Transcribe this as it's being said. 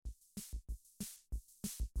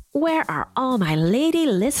Where are all my lady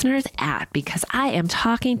listeners at? Because I am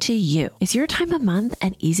talking to you. Is your time of month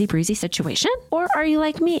an easy breezy situation? Or are you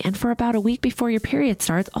like me and for about a week before your period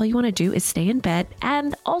starts, all you want to do is stay in bed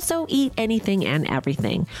and also eat anything and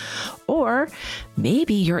everything? Or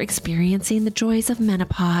maybe you're experiencing the joys of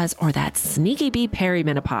menopause or that sneaky bee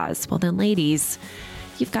perimenopause. Well then, ladies,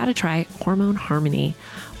 you've got to try Hormone Harmony.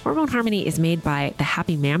 Hormone Harmony is made by the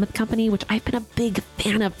Happy Mammoth Company, which I've been a big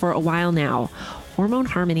fan of for a while now. Hormone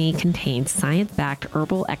Harmony contains science-backed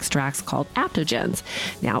herbal extracts called adaptogens.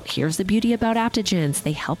 Now, here's the beauty about adaptogens.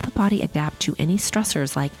 They help the body adapt to any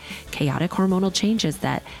stressors like chaotic hormonal changes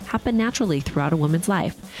that happen naturally throughout a woman's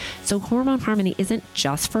life. So Hormone Harmony isn't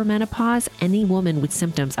just for menopause. Any woman with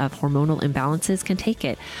symptoms of hormonal imbalances can take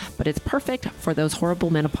it, but it's perfect for those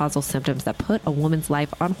horrible menopausal symptoms that put a woman's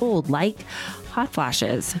life on hold, like hot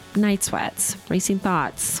flashes, night sweats, racing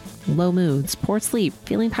thoughts, low moods, poor sleep,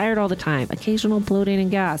 feeling tired all the time, occasional bloating and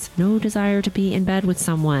gas, no desire to be in bed with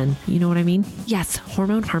someone. You know what I mean? Yes,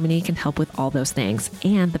 Hormone Harmony can help with all those things.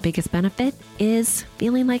 And the biggest benefit is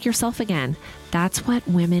feeling like yourself again. That's what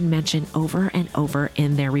women mention over and over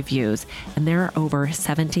in their reviews. And there are over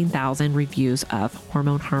 17,000 reviews of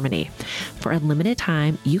Hormone Harmony. For a limited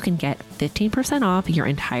time, you can get 15% off your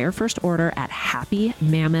entire first order at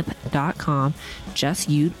happymammoth.com. Just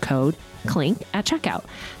use code CLINK at checkout.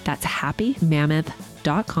 That's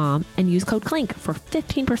happymammoth.com and use code CLINK for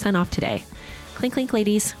 15% off today. Clink, clink,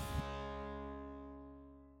 ladies.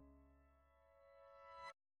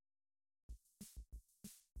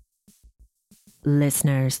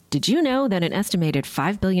 Listeners, did you know that an estimated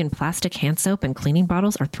 5 billion plastic hand soap and cleaning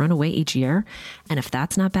bottles are thrown away each year? And if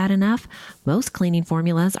that's not bad enough, most cleaning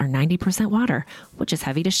formulas are 90% water, which is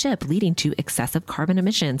heavy to ship, leading to excessive carbon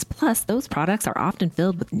emissions. Plus, those products are often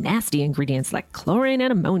filled with nasty ingredients like chlorine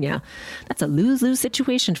and ammonia. That's a lose-lose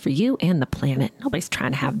situation for you and the planet. Nobody's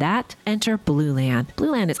trying to have that. Enter Blueland.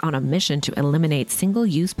 Blueland is on a mission to eliminate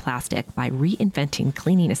single-use plastic by reinventing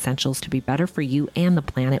cleaning essentials to be better for you and the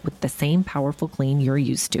planet with the same powerful clean you're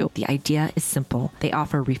used to. The idea is simple. They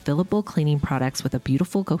offer refillable cleaning products with a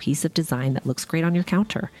beautiful cohesive design that looks great on your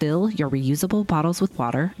counter. Fill your reusable bottles with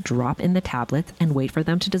water, drop in the tablets, and wait for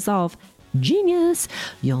them to dissolve. Genius!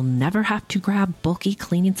 You'll never have to grab bulky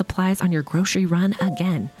cleaning supplies on your grocery run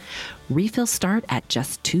again. Refills start at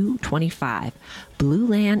just $2.25.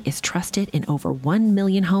 Blueland is trusted in over 1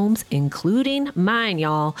 million homes, including mine,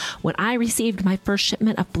 y'all. When I received my first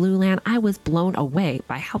shipment of Blueland, I was blown away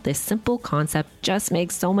by how this simple concept just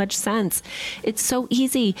makes so much sense. It's so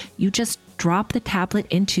easy. You just drop the tablet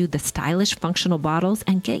into the stylish functional bottles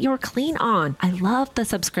and get your clean on. I love the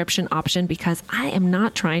subscription option because I am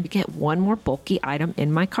not trying to get one more bulky item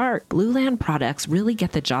in my cart. Blueland products really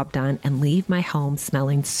get the job done and leave my home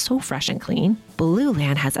smelling so fresh and clean.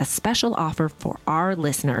 Blueland has a special offer for our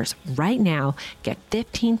listeners. Right now, get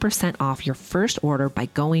 15% off your first order by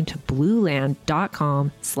going to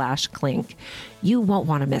blueland.com/clink. You won't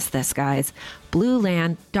want to miss this, guys.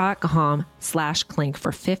 blueland.com/clink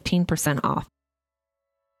for 15% off.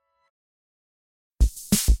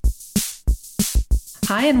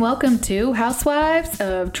 Hi, and welcome to Housewives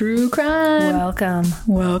of True Crime.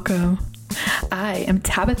 Welcome. I am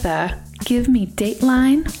Tabitha. Give me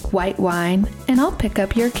Dateline, white wine, and I'll pick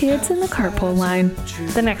up your kids in the carpool line.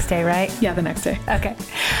 The next day, right? Yeah, the next day. Okay.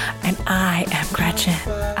 And I am Gretchen.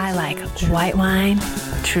 I like white wine,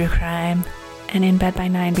 true crime, and in bed by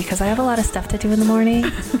 9 because I have a lot of stuff to do in the morning.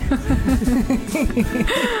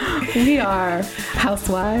 We are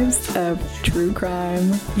Housewives of True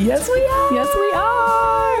Crime. Yes, we are. Yes, we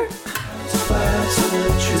are. Housewives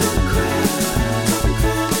of True Crime.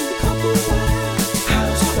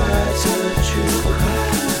 Housewives of True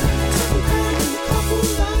Crime.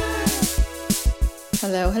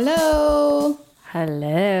 Hello, hello.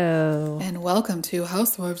 Hello. And welcome to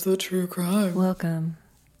Housewives of True Crime. Welcome.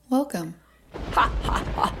 Welcome.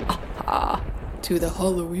 To the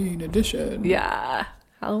Halloween edition. Yeah.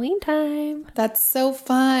 Halloween time. That's so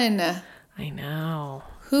fun. I know.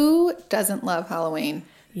 Who doesn't love Halloween?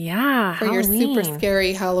 Yeah, For Halloween. your super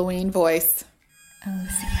scary Halloween voice. Oh,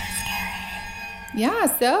 super scary.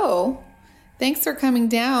 Yeah, so thanks for coming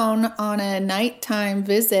down on a nighttime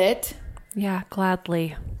visit. Yeah,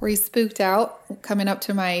 gladly. Were you spooked out coming up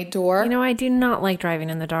to my door? You know, I do not like driving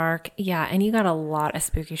in the dark. Yeah, and you got a lot of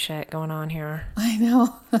spooky shit going on here. I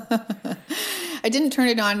know. I didn't turn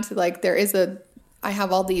it on to I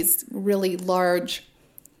have all these really large,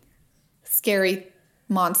 scary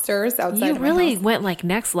monsters outside You of my really house. went like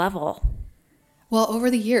next level. Well,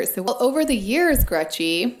 over the years,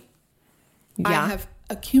 Gretchy, Yeah. I have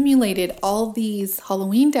accumulated all these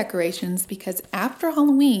Halloween decorations because after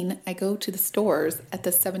Halloween, I go to the stores at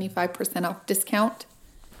the 75% off discount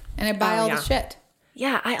and I buy all the shit.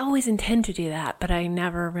 Yeah, I always intend to do that, but I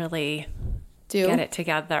never really get it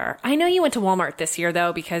together. I know you went to Walmart this year,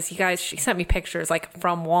 though, because she sent me pictures like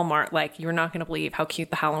from Walmart. Like, you're not going to believe how cute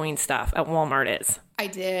the Halloween stuff at Walmart is. I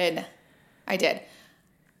did.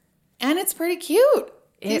 And it's pretty cute.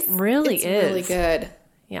 It's really good.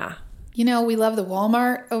 Yeah. You know, we love the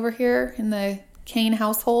Walmart over here in the Kane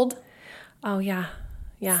household. Oh, yeah.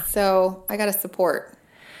 Yeah. So I got to support.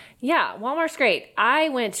 Yeah, Walmart's great. I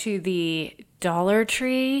went to the Dollar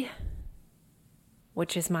Tree,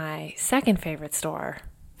 which is my second favorite store.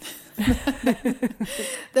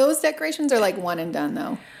 Those decorations are like one and done,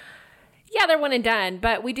 though. Yeah, they're one and done.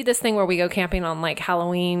 But we do this thing where we go camping on like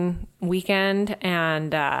Halloween weekend,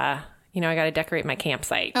 and I got to decorate my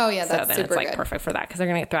campsite. Oh yeah, that's so then super it's like good. perfect for that because they're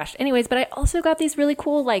gonna get thrashed anyways. But I also got these really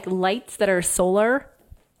cool like lights that are solar.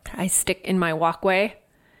 I stick in my walkway,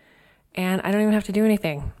 and I don't even have to do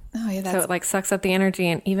anything. Oh yeah, so it like sucks up the energy,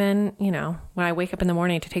 and even when I wake up in the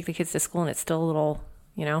morning to take the kids to school, and it's still a little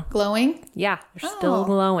glowing. Yeah, they're still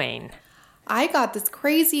glowing. I got this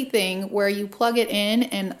crazy thing where you plug it in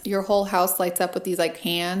and your whole house lights up with these like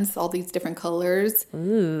hands, all these different colors.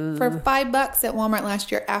 Ooh. For $5 at Walmart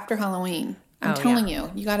last year after Halloween. I'm telling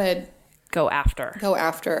you gotta go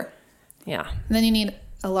after. Yeah. And then you need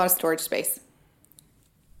a lot of storage space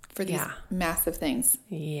for these massive things.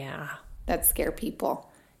 Yeah. That scare people.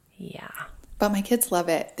 Yeah. But my kids love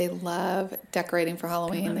it. They love decorating for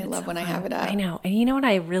Halloween. They love when I have it up. I know. And you know what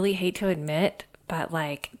I really hate to admit? But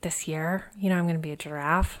like this year, I'm going to be a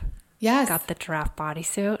giraffe. Yes. Got the giraffe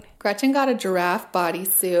bodysuit. Gretchen got a giraffe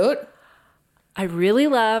bodysuit. I really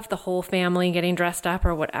love the whole family getting dressed up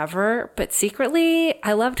or whatever. But secretly,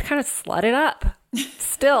 I love to kind of slut it up.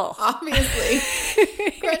 Still. Obviously.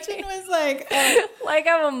 Gretchen was like... like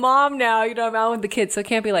I'm a mom now, I'm out with the kids. So it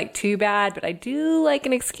can't be like too bad. But I do like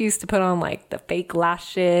an excuse to put on like the fake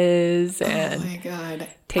lashes. And oh my God.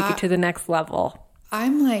 Take it to the next level.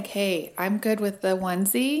 I'm like, hey, I'm good with the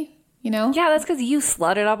onesie, Yeah, that's because you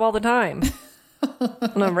slut it up all the time.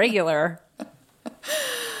 On a regular.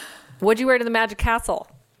 What'd you wear to the Magic Castle?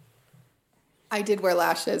 I did wear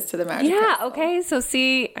lashes to the Magic Castle. Yeah, okay. So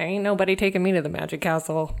see, ain't nobody taking me to the Magic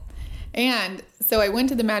Castle. And so I went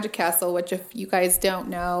to the Magic Castle, which if you guys don't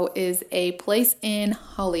know, is a place in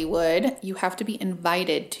Hollywood you have to be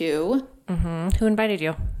invited to. Mm-hmm. Who invited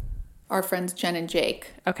you? Our friends Jen and Jake.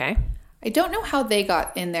 Okay. I don't know how they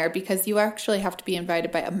got in there because you actually have to be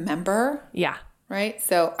invited by a member. Yeah. Right?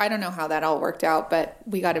 So I don't know how that all worked out, but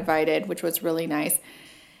we got invited, which was really nice.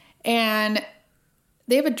 And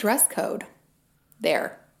they have a dress code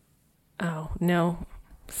there. Oh, no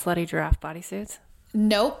slutty giraffe bodysuits?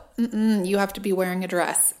 Nope. You have to be wearing a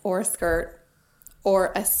dress or a skirt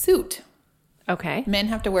or a suit. Okay. Men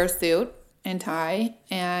have to wear a suit and tie,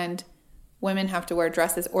 and women have to wear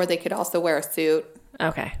dresses, or they could also wear a suit.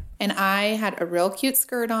 Okay. And I had a real cute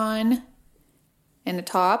skirt on and a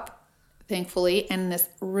top, thankfully, and this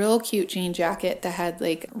real cute jean jacket that had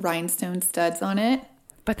like rhinestone studs on it.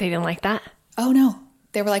 But they didn't like that? Oh, no.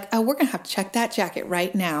 They were like, oh, we're going to have to check that jacket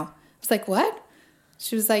right now. I was like, what?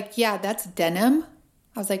 She was like, yeah, that's denim.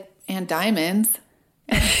 I was like, and diamonds.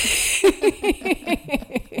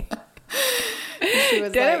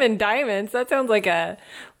 Denim and diamonds. That sounds like a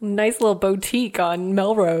nice little boutique on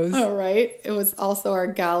Melrose. Oh, right. It was also our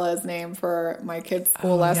gala's name for my kids'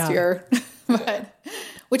 school last year.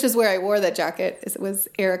 Which is where I wore that jacket. It was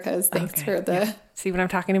Erica's, thanks to her. Yeah. See what I'm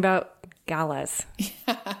talking about? Galas.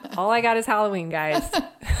 Yeah. All I got is Halloween, guys.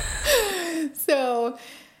 So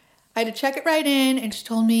I had to check it right in, and she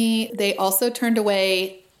told me they also turned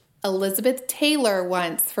away Elizabeth Taylor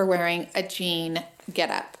once for wearing a jean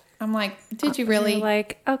getup. I'm like, did you really?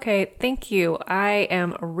 Like, okay, thank you. I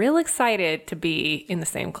am real excited to be in the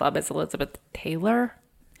same club as Elizabeth Taylor.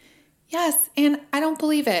 Yes, and I don't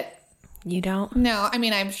believe it. You don't? No, I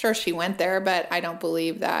mean, I'm sure she went there, but I don't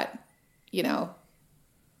believe that,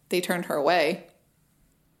 they turned her away.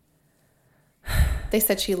 They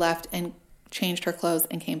said she left and changed her clothes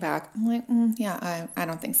and came back. I'm like, yeah, I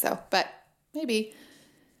don't think so, but maybe.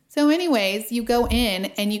 So anyways, you go in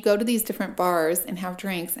and you go to these different bars and have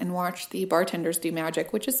drinks and watch the bartenders do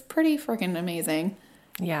magic, which is pretty freaking amazing.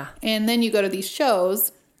 Yeah. And then you go to these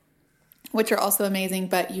shows, which are also amazing.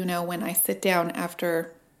 But when I sit down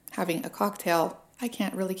after having a cocktail, I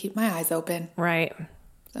can't really keep my eyes open. Right.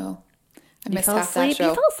 So I missed half that show.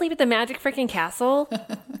 You fell asleep at the Magic freaking Castle?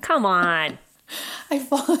 Come on.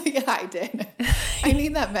 Yeah, I did. I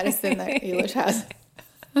need that medicine that Eilish has.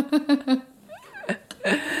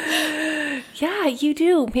 Yeah, you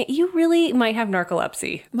do. You really might have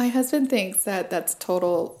narcolepsy. My husband thinks that that's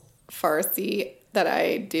total farcy that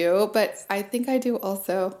I do, but I think I do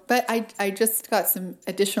also. But I just got some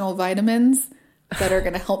additional vitamins that are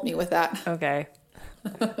going to help me with that. Okay.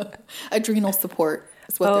 Adrenal support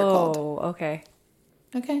is what they're called. Oh, okay.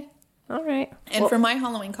 Okay. All right. And for my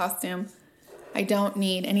Halloween costume, I don't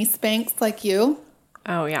need any Spanx like you.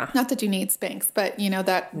 Oh, yeah. Not that you need Spanx, but you know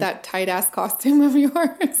that tight ass costume of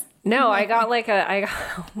yours. No, I got oh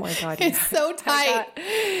my God. It's so tight.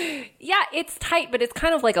 Yeah, it's tight, but it's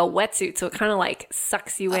kind of like a wetsuit, so it kind of like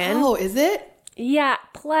sucks you in. Oh, is it? Yeah.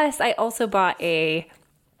 Plus, I also bought a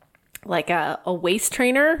waist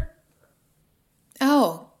trainer.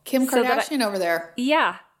 Oh, Kim So that Kardashian over there.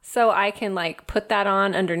 Yeah. So I can like put that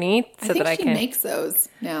on underneath so that I can. She makes those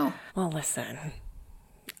now. Well, listen,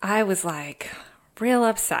 I was like real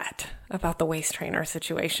upset about the waist trainer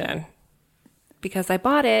situation because I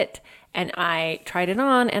bought it and I tried it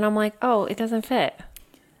on and I'm like, oh, it doesn't fit.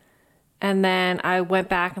 And then I went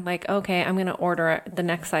back and like, okay, I'm going to order the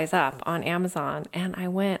next size up on Amazon. And I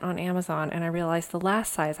went on Amazon and I realized the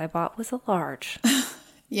last size I bought was a large.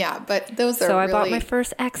 Yeah, but those are So I really... bought my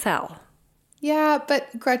first XL. Yeah,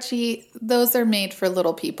 but Gretchy, those are made for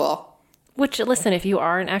little people. Which, listen, if you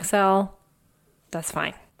are an XL, that's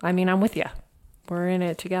fine. I mean, I'm with you. We're in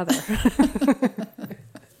it together.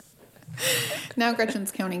 Now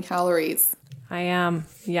Gretchen's counting calories. I am,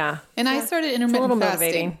 yeah. And I started intermittent It's a little fasting.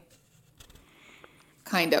 motivating.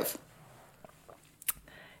 Kind of.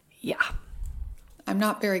 Yeah. I'm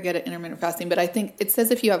not very good at intermittent fasting, but I think it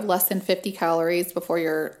says if you have less than 50 calories before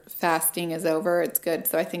your fasting is over, it's good.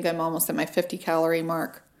 So I think I'm almost at my 50 calorie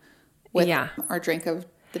mark with our drink of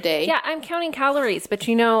the day. Yeah, I'm counting calories, but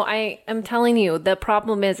you know, I am telling you, the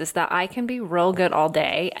problem is that I can be real good all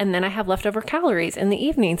day and then I have leftover calories in the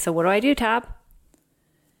evening. So what do, Tab?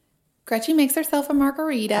 Gretchen makes herself a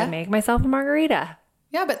margarita. I make myself a margarita.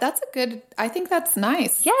 Yeah, but that's I think that's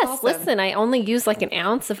nice. Yes, awesome. Listen, I only use like an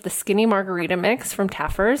ounce of the skinny margarita mix from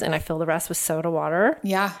Taffer's and I fill the rest with soda water.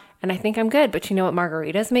 Yeah. And I think I'm good. But you know what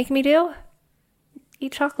margaritas make me do?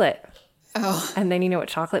 Eat chocolate. Oh. And then you know what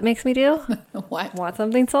chocolate makes me do? What? Want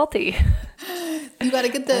something salty. You got to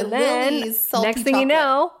get the Lily's salty next thing chocolate. you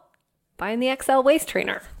know, buying the XL waist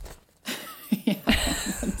trainer. Yeah,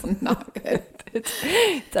 that's not good.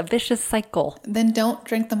 It's a vicious cycle. Then don't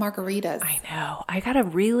drink the margaritas. I know. I got to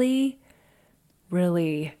really,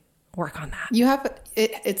 really work on that. You have,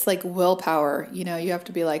 it's like willpower. You know, you have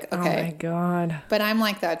to be like, okay. Oh my God. But I'm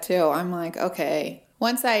like that too. I'm like, okay.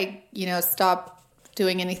 Once I, stop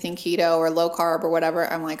doing anything keto or low carb or whatever,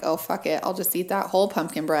 I'm like, oh, fuck it. I'll just eat that whole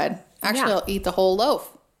pumpkin bread. Actually, I'll eat the whole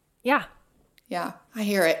loaf. Yeah. Yeah. I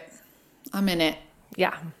hear it. I'm in it.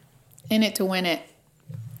 Yeah. In it to win it.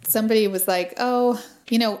 Somebody was like, oh,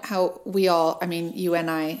 you know how you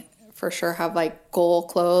and I for sure have like goal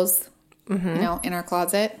clothes, in our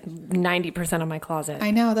closet. 90% of my closet.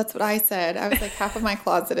 I know. That's what I said. I was like, half of my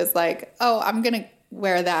closet is like, oh, I'm going to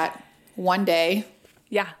wear that one day.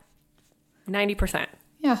 Yeah. 90%.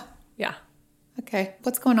 Yeah. Yeah. Okay.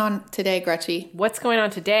 What's going on today, Gretchy? What's going on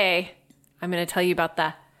today? I'm going to tell you about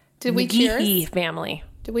the McGehee family.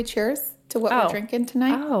 Did we cheers to what we're drinking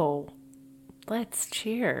tonight? Oh, let's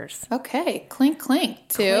cheers. Okay. Clink, clink,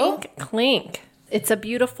 too. Clink, clink. It's a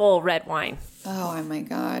beautiful red wine. Oh, my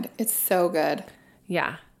God. It's so good.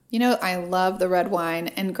 Yeah. You know, I love the red wine,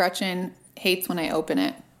 and Gretchen hates when I open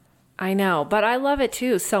it. I know, but I love it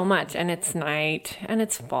too so much. And it's night and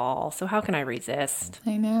it's fall. So how can I resist?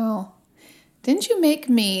 I know. Didn't you make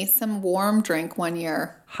me some warm drink one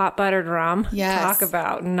year? Hot buttered rum? Yes. Talk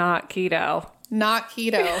about not keto. Not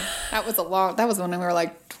keto. That was when we were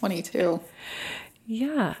like 22.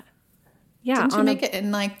 Yeah. Yeah. Didn't you make it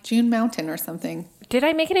in like June Mountain or something? Did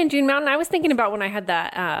I make it in June Mountain? I was thinking about when I had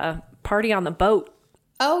that party on the boat.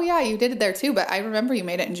 Oh, yeah, you did it there too. But I remember you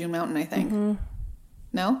made it in June Mountain, I think. Mm-hmm.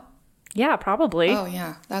 No? Yeah, probably. Oh,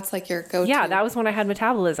 yeah. That's like your go-to. Yeah, that was when I had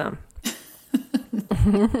metabolism.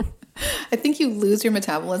 I think you lose your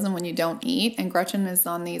metabolism when you don't eat. And Gretchen is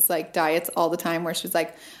on these like diets all the time where she's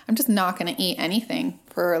like, I'm just not going to eat anything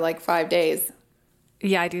for like 5 days.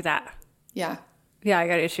 Yeah, I do that. Yeah. Yeah, I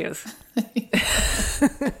got issues.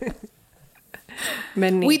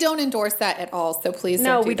 We don't endorse that at all. So please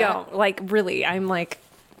No, don't do we that. don't. Like, really, I'm like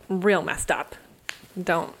real messed up.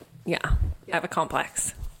 Yeah. I have a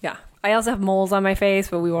complex. Yeah. I also have moles on my face,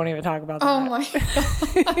 but we won't even talk about that. Oh my God.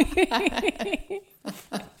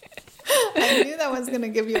 I knew that was going to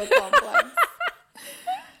give you a complex.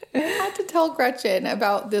 I had to tell Gretchen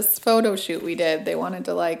about this photo shoot we did. They wanted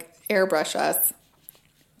to like airbrush us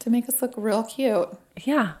to make us look real cute.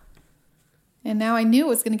 Yeah. And now I knew it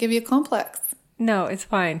was going to give you a complex. No, it's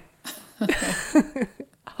fine.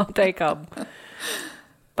 I'll take them.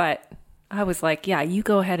 But I was like, yeah, you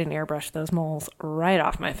go ahead and airbrush those moles right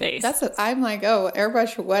off my face. I'm like, oh,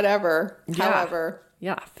 airbrush whatever. Yeah. However.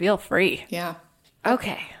 Yeah, feel free. Yeah.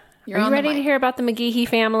 Okay. You're Are on you the ready to mic. hear about the McGehee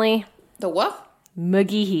family? The what?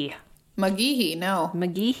 McGehee. McGehee, no.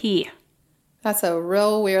 McGehee. That's a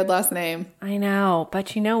real weird last name. I know,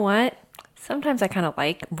 but you know what? Sometimes I kind of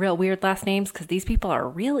like real weird last names because these people are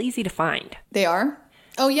real easy to find. They are?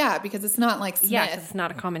 Oh, yeah, because it's not like Smith. Yeah, 'cause it's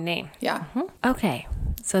not a common name. Yeah. Okay,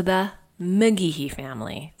 so the McGehee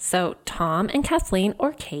family. So Tom and Kathleen,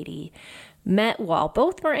 or Katie, met while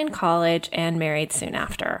both were in college and married soon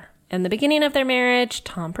after. In the beginning of their marriage,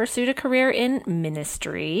 Tom pursued a career in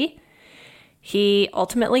ministry. He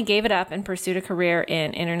ultimately gave it up and pursued a career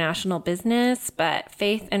in international business, but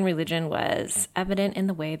faith and religion was evident in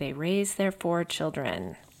the way they raised their 4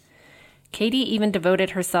 children. Katie even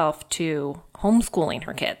devoted herself to homeschooling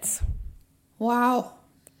her kids. Wow.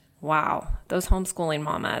 Wow, those homeschooling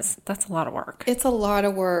mamas, that's a lot of work. It's a lot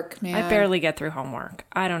of work, man. I barely get through homework.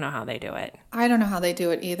 I don't know how they do it. I don't know how they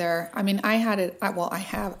do it either. I mean, I have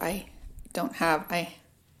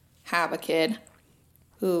a kid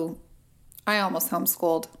who I almost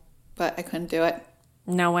homeschooled, but I couldn't do it.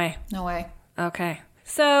 No way. No way. Okay.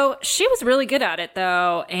 So she was really good at it,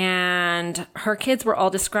 though, and her kids were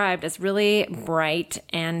all described as really bright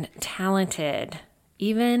and talented,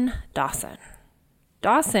 even Dawson.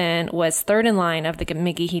 Dawson was third in line of the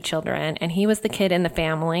McGehee children, and he was the kid in the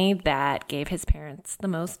family that gave his parents the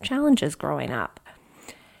most challenges growing up.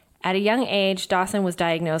 At a young age, Dawson was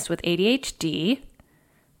diagnosed with ADHD,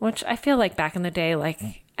 which I feel like back in the day,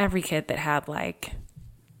 like every kid that had like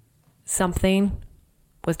something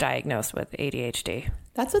was diagnosed with ADHD.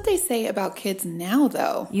 That's what they say about kids now,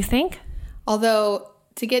 though. You think? Although,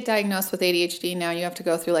 to get diagnosed with ADHD now, you have to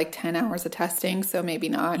go through like 10 hours of testing, so maybe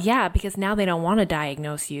not. Yeah, because now they don't want to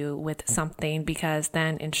diagnose you with something because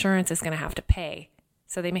then insurance is going to have to pay.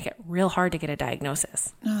 So they make it real hard to get a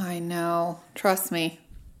diagnosis. Oh, I know. Trust me.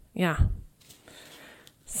 Yeah.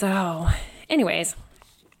 So, anyways.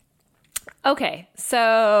 Okay,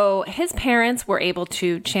 so his parents were able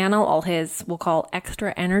to channel all his, we'll call,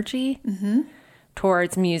 extra energy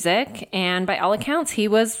towards music. And by all accounts, he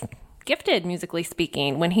was gifted, musically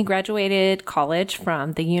speaking. When he graduated college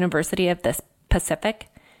from the University of the Pacific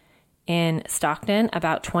in Stockton,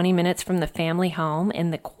 about 20 minutes from the family home in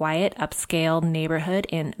the quiet, upscale neighborhood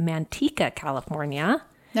in Manteca, California.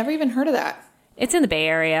 Never even heard of that. It's in the Bay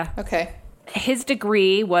Area. Okay. His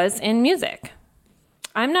degree was in music.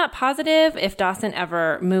 I'm not positive if Dawson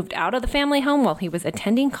ever moved out of the family home while he was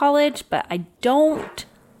attending college, but I don't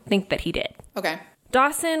think that he did. Okay.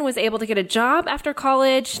 Dawson was able to get a job after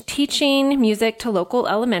college teaching music to local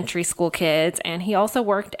elementary school kids, and he also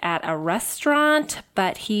worked at a restaurant,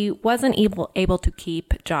 but he wasn't able to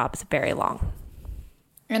keep jobs very long.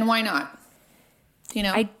 And why not? Do you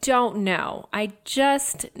know? I don't know. I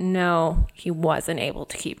just know he wasn't able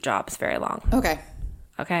to keep jobs very long. Okay.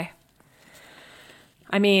 Okay?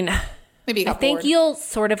 I mean, Maybe he got I think bored. you'll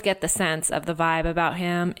sort of get the sense of the vibe about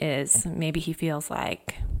him is maybe he feels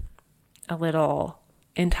like a little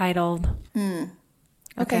entitled.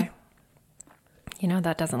 Okay. You know,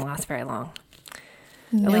 that doesn't last very long.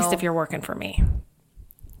 No. At least if you're working for me.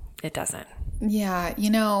 It doesn't. Yeah, you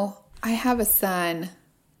know, I have a son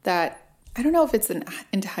that, I don't know if it's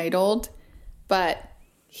entitled, but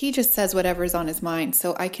he just says whatever's on his mind.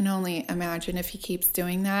 So I can only imagine if he keeps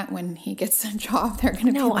doing that when he gets a job, they're going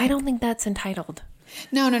to be No, like, I don't think that's entitled.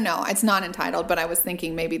 No, it's not entitled, but I was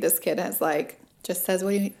thinking maybe this kid has like, just says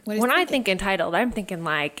what he's When I thinking. think entitled, I'm thinking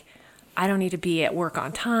like, I don't need to be at work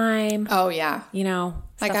on time. Oh, yeah. You know,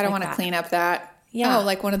 Like, stuff I don't want that. to clean up that. Yeah. Oh,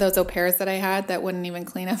 like one of those au pairs that I had that wouldn't even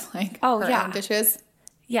clean up like her own dishes.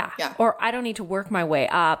 Yeah. Yeah. Or I don't need to work my way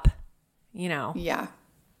up, you know. Yeah.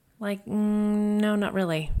 Like, no, not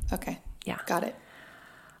really. Okay. Yeah. Got it.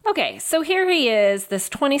 Okay, so here he is, this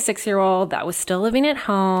 26-year-old that was still living at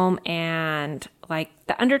home, and like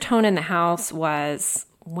the undertone in the house was,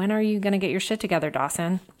 when are you going to get your shit together,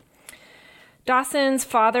 Dawson? Dawson's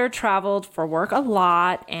father traveled for work a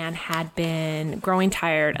lot and had been growing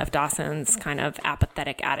tired of Dawson's kind of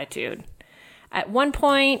apathetic attitude. At one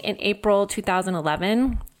point in April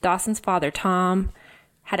 2011, Dawson's father, Tom,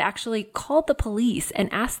 had actually called the police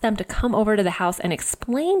and asked them to come over to the house and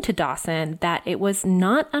explain to Dawson that it was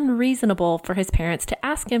not unreasonable for his parents to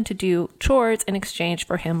ask him to do chores in exchange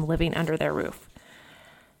for him living under their roof.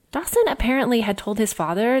 Dawson apparently had told his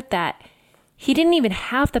father that he didn't even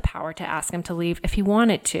have the power to ask him to leave if he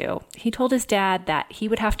wanted to. He told his dad that he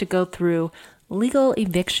would have to go through legal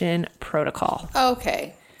eviction protocol.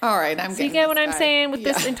 Okay. All right. So you get what I'm saying with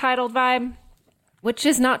this entitled vibe? Which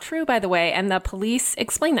is not true, by the way. And the police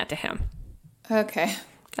explained that to him. Okay.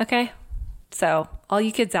 Okay. So all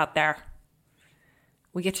you kids out there,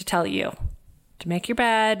 we get to tell you to make your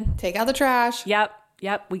bed. Take out the trash. Yep.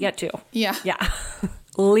 We get to. Yeah.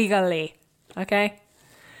 Legally. Okay.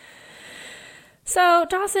 So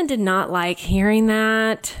Dawson did not like hearing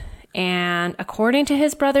that. And according to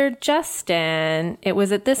his brother Justin, it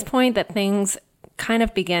was at this point that things kind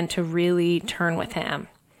of began to really turn with him.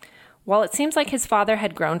 While it seems like his father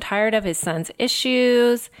had grown tired of his son's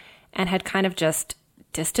issues and had kind of just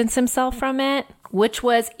distanced himself from it, which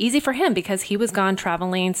was easy for him because he was gone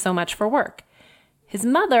traveling so much for work. His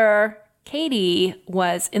mother, Katie,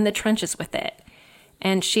 was in the trenches with it,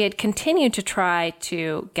 and she had continued to try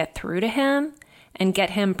to get through to him and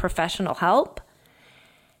get him professional help.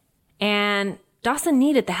 And Dawson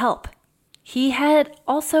needed the help. He had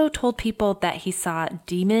also told people that he saw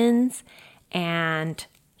demons and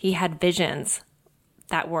he had visions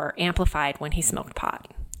that were amplified when he smoked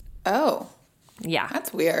pot. Oh. Yeah.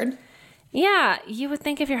 That's weird. Yeah. You would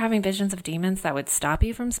think if you're having visions of demons, that would stop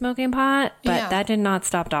you from smoking pot, but that did not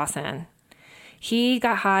stop Dawson. He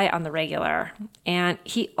got high on the regular, and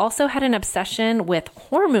he also had an obsession with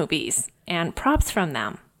horror movies and props from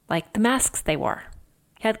them, like the masks they wore.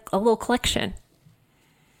 He had a little collection.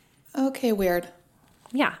 Okay, weird.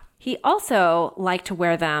 Yeah. He also liked to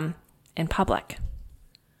wear them in public.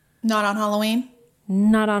 Not on Halloween?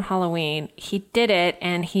 Not on Halloween. He did it,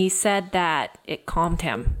 and he said that it calmed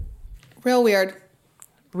him. Real weird.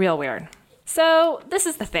 Real weird. So this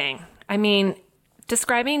is the thing. I mean,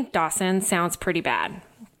 describing Dawson sounds pretty bad.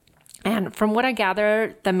 And from what I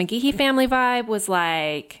gather, the McGehee family vibe was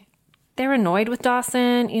like, they're annoyed with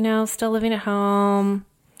Dawson, still living at home,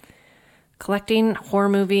 collecting horror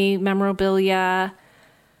movie memorabilia.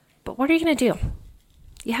 But what are you going to do?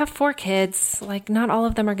 You have 4 kids. Like, not all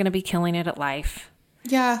of them are going to be killing it at life.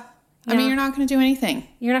 Yeah. I mean, you're not going to do anything.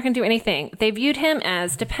 You're not going to do anything. They viewed him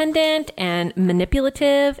as dependent and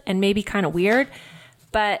manipulative and maybe kind of weird,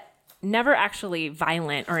 but never actually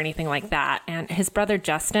violent or anything like that. And his brother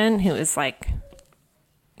Justin, who is like,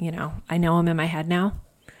 I know him in my head now.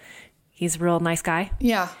 He's a real nice guy.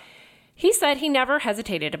 Yeah. He said he never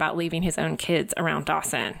hesitated about leaving his own kids around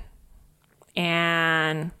Dawson.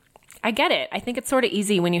 And I get it. I think it's sort of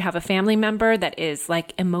easy when you have a family member that is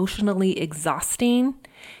like emotionally exhausting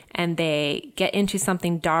and they get into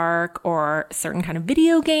something dark or certain kind of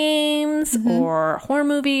video games or horror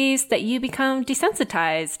movies that you become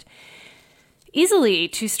desensitized easily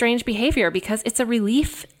to strange behavior because it's a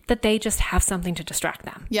relief that they just have something to distract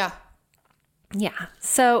them. Yeah. Yeah.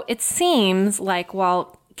 So it seems like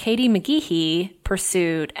while Katie McGehee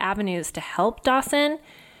pursued avenues to help Dawson,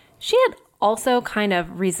 she had also kind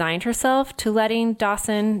of resigned herself to letting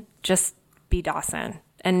Dawson just be Dawson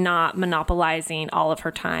and not monopolizing all of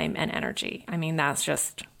her time and energy. I mean, that's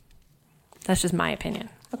just my opinion.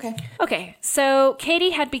 Okay. So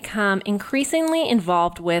Katie had become increasingly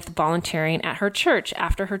involved with volunteering at her church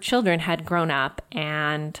after her children had grown up,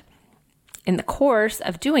 and in the course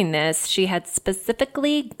of doing this, she had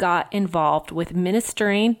specifically got involved with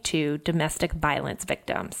ministering to domestic violence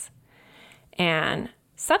victims. And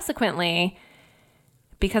subsequently,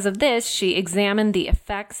 because of this, she examined the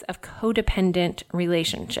effects of codependent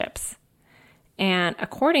relationships. And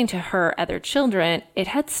according to her other children, it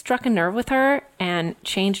had struck a nerve with her and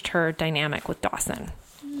changed her dynamic with Dawson.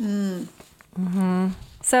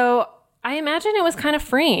 So I imagine it was kind of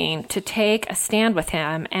freeing to take a stand with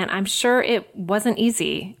him, and I'm sure it wasn't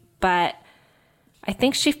easy, but I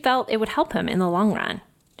think she felt it would help him in the long run.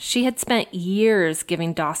 She had spent years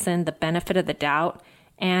giving Dawson the benefit of the doubt,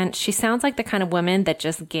 and she sounds like the kind of woman that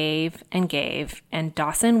just gave, and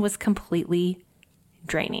Dawson was completely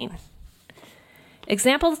draining.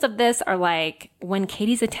 Examples of this are like when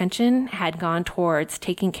Katie's attention had gone towards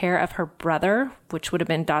taking care of her brother, which would have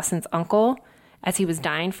been Dawson's uncle, as he was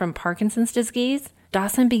dying from Parkinson's disease.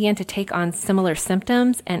 Dawson began to take on similar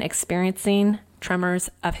symptoms and experiencing tremors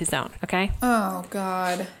of his own, okay? Oh,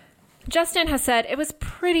 God. Justin has said it was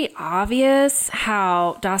pretty obvious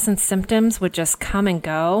how Dawson's symptoms would just come and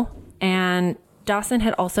go, and Dawson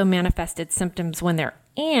had also manifested symptoms when their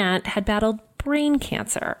aunt had battled brain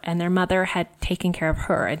cancer, and their mother had taken care of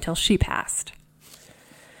her until she passed.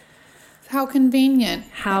 How convenient.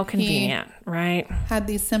 How convenient, right? Had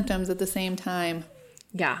these symptoms at the same time.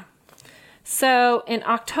 Yeah. So in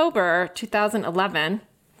October 2011,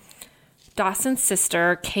 Dawson's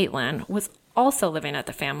sister, Caitlin, was also living at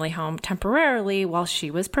the family home temporarily while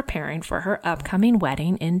she was preparing for her upcoming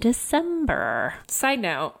wedding in December. Side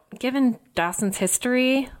note, given Dawson's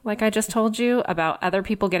history, like I just told you, about other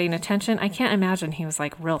people getting attention, I can't imagine he was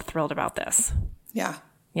like real thrilled about this. Yeah.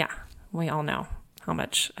 Yeah, we all know how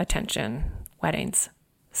much attention weddings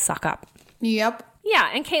suck up. Yep.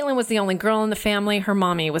 Yeah, and Caitlin was the only girl in the family. Her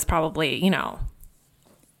mommy was probably,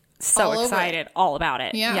 so All excited, all about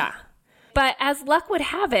it. Yeah. But as luck would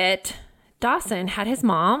have it, Dawson had his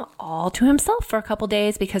mom all to himself for a couple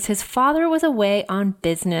days because his father was away on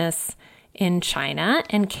business in China,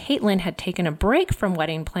 and Caitlin had taken a break from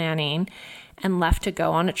wedding planning and left to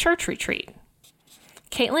go on a church retreat.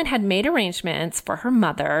 Caitlin had made arrangements for her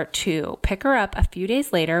mother to pick her up a few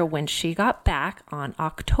days later when she got back on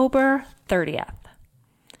October 30th.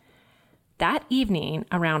 That evening,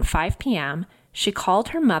 around 5 p.m., she called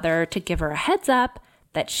her mother to give her a heads up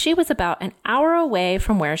that she was about an hour away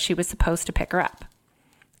from where she was supposed to pick her up.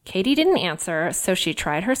 Katie didn't answer, so she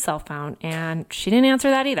tried her cell phone, and she didn't answer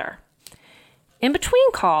that either. In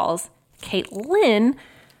between calls, Caitlin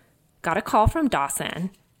got a call from Dawson,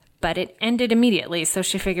 but it ended immediately, so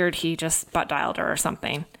she figured he just butt dialed her or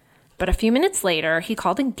something. But a few minutes later, he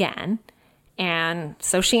called again, and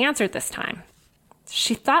so she answered this time.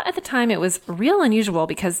 She thought at the time it was real unusual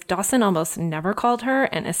because Dawson almost never called her,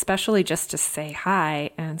 and especially just to say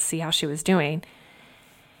hi and see how she was doing.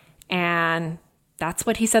 And that's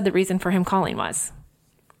what he said the reason for him calling was.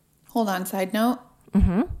 Hold on, side note.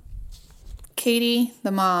 Katie,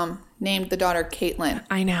 the mom, named the daughter Caitlin.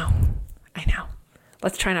 I know.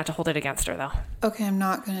 Let's try not to hold it against her, though. Okay, I'm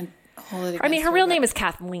not going to hold it against her. I mean, her real name is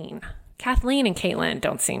Kathleen. Kathleen and Caitlin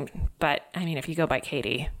don't seem, but I mean, if you go by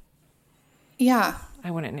Katie. Yeah. I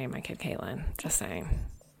wouldn't name my kid Caitlin, just saying.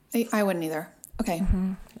 I wouldn't either. Okay.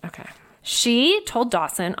 Okay. She told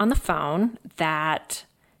Dawson on the phone that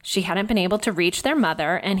she hadn't been able to reach their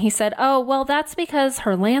mother, and he said, oh, well, that's because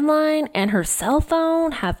her landline and her cell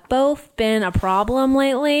phone have both been a problem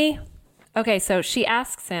lately. Okay, so she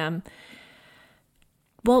asks him,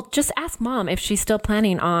 well, just ask Mom if she's still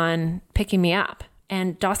planning on picking me up.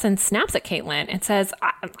 And Dawson snaps at Caitlin and says,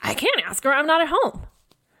 I can't ask her. I'm not at home.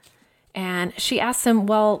 And she asks him,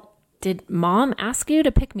 well, did Mom ask you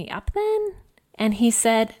to pick me up then? And he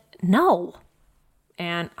said, no,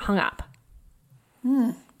 and hung up.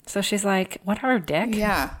 So she's like, what her dick?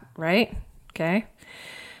 Yeah. Right? Okay.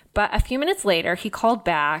 But a few minutes later, he called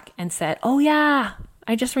back and said, oh, yeah,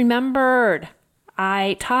 I just remembered.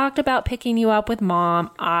 I talked about picking you up with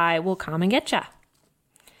Mom. I will come and get you.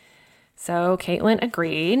 So Caitlin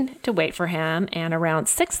agreed to wait for him, and around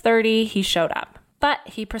 6:30, he showed up. But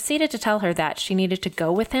he proceeded to tell her that she needed to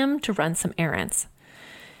go with him to run some errands.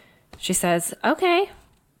 She says, okay,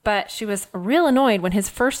 but she was real annoyed when his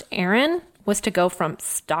first errand was to go from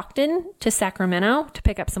Stockton to Sacramento to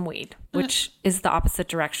pick up some weed, which is the opposite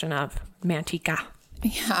direction of Manteca.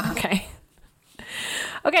 Yeah.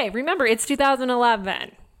 Okay, remember, it's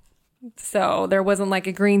 2011. So there wasn't like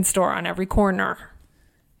a green store on every corner.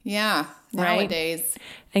 Yeah. Right? Nowadays.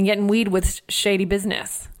 And getting weed was shady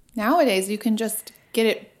business. Nowadays, you can just get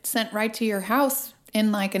it sent right to your house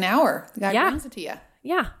in like an hour. The guy brings it to you.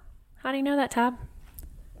 Yeah. How do you know that, Tab?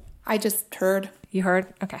 I just heard. You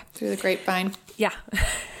heard? Okay. Through the grapevine. Yeah.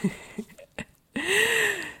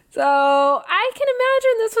 So I can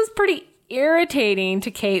imagine this was pretty irritating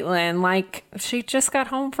to Caitlin. Like, she just got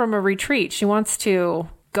home from a retreat. She wants to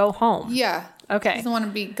go home. Yeah. Okay. She doesn't want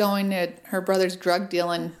to be going to her brother's drug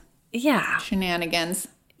dealing shenanigans.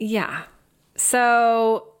 Yeah.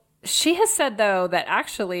 So she has said, though, that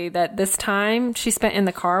actually that this time she spent in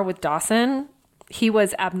the car with Dawson, he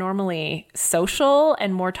was abnormally social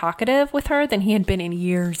and more talkative with her than he had been in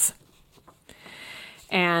years.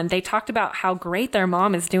 And they talked about how great their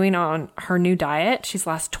mom is doing on her new diet. She's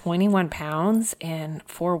lost 21 pounds in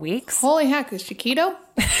 4 weeks. Holy heck, is she keto?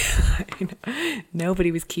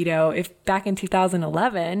 Nobody was keto. If back in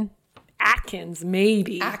 2011, Atkins,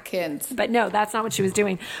 maybe. Atkins. But no, that's not what she was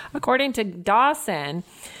doing. According to Dawson,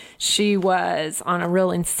 she was on a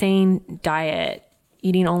real insane diet,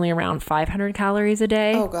 eating only around 500 calories a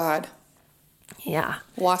day. Oh, God. Yeah.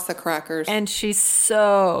 Wassa crackers. And she's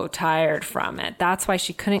so tired from it. That's why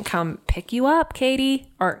she couldn't come pick you up,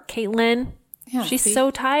 Katie, or Caitlin. Yeah, she's so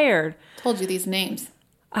tired. Told you these names.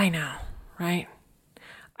 I know, right?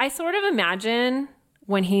 I sort of imagine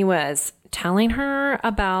when he was telling her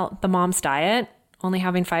about the mom's diet, only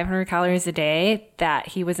having 500 calories a day, that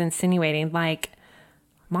he was insinuating, like,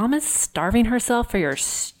 Mom is starving herself for your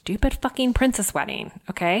stupid fucking princess wedding,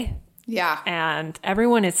 okay? Yeah. And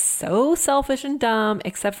everyone is so selfish and dumb,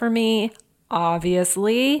 except for me,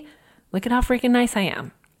 obviously. Look at how freaking nice I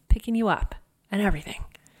am, picking you up. and everything.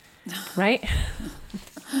 Right?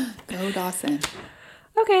 Go Dawson.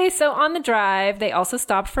 Okay, so on the drive, they also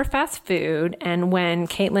stopped for fast food. And when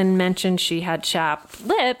Caitlin mentioned she had chapped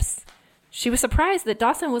lips, she was surprised that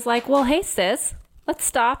Dawson was like, well, hey, sis, let's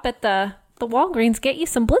stop at the Walgreens, get you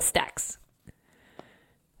some Blistex.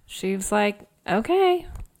 She was like, okay.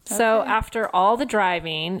 So after all the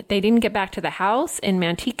driving, they didn't get back to the house in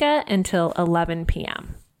Manteca until 11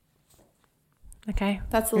 p.m. Okay?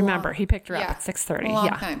 Remember, he picked her up at 6:30. A long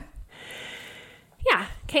time. Yeah.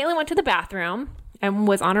 Caitlin went to the bathroom and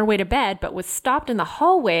was on her way to bed, but was stopped in the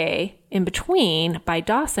hallway in between by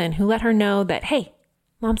Dawson, who let her know that, hey,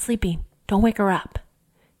 Mom's sleeping. Don't wake her up.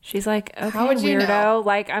 She's like, okay, how would you weirdo. know?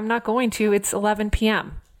 Like, I'm not going to. It's 11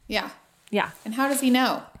 p.m. Yeah. Yeah. And how does he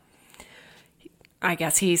know? I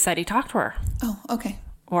guess he said he talked to her. Oh, okay.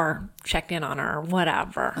 Or checked in on her or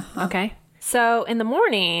whatever. Okay. So in the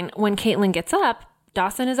morning, when Caitlin gets up,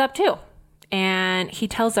 Dawson is up too. And he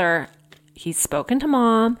tells her he's spoken to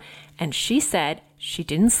Mom, and she said she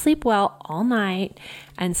didn't sleep well all night.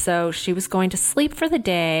 And so she was going to sleep for the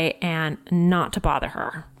day and not to bother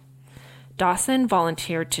her. Dawson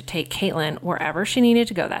volunteered to take Caitlin wherever she needed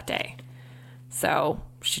to go that day. So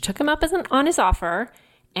she took him up on his offer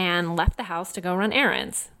and left the house to go run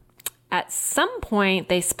errands. At some point,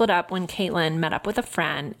 they split up when Caitlin met up with a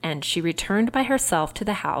friend, and she returned by herself to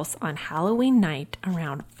the house on Halloween night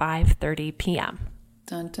around 5:30 p.m.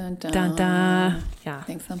 Dun, dun, dun. Dun, dun. Yeah. I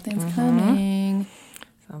think something's coming.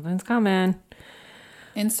 Something's coming.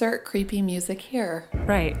 Insert creepy music here.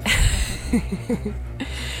 Right.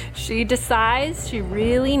 She decides she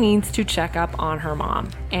really needs to check up on her mom,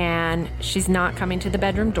 and she's not coming to the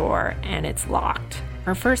bedroom door, and it's locked.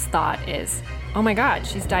 Her first thought is, oh my God,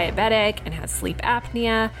 she's diabetic and has sleep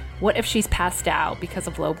apnea. What if she's passed out because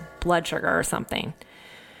of low blood sugar or something?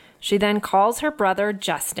 She then calls her brother,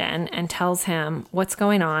 Justin, and tells him what's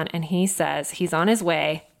going on, and he says he's on his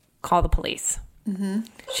way. Call the police. Mm-hmm.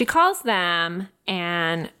 She calls them,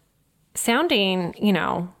 and sounding,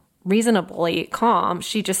 reasonably calm,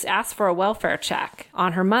 she just asks for a welfare check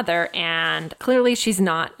on her mother, and clearly she's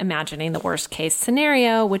not imagining the worst case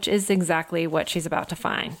scenario, which is exactly what she's about to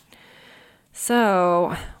find.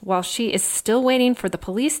 So while she is still waiting for the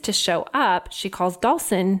police to show up, she calls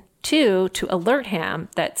Dawson too to alert him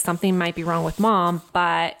that something might be wrong with Mom,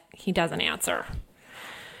 but he doesn't answer.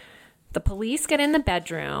 The police get in the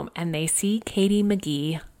bedroom and they see Katie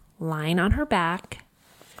McGee lying on her back.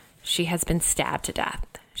 She has been stabbed to death.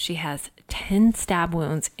 She has 10 stab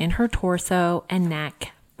wounds in her torso and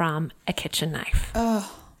neck from a kitchen knife.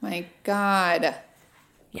 Oh, my God.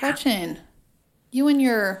 Yeah. Gretchen, you and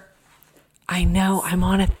your... I know. I'm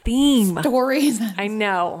on a theme. Stories. I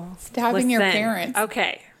know. Stabbing your parents.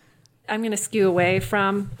 Okay. I'm going to skew away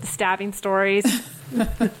from the stabbing stories.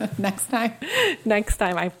 Next time. Next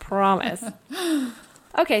time, I promise.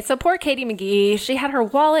 Okay, so poor Katie McGee, she had her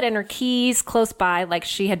wallet and her keys close by like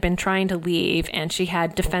she had been trying to leave, and she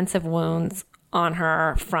had defensive wounds on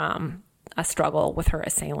her from a struggle with her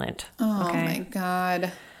assailant. Oh, my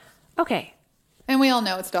God. Okay. And we all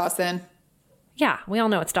know it's Dawson. Yeah, we all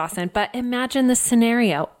know it's Dawson, but imagine the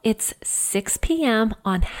scenario. It's 6 p.m.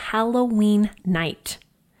 on Halloween night.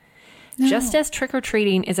 No. Just as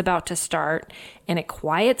trick-or-treating is about to start in a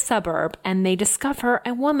quiet suburb, and they discover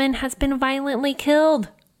a woman has been violently killed.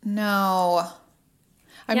 No.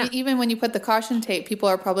 I mean, even when you put the caution tape, people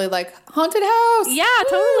are probably like, haunted house. Yeah, woo!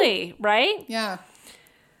 Totally. Right? Yeah.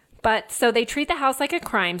 But so they treat the house like a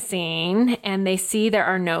crime scene, and they see there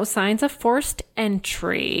are no signs of forced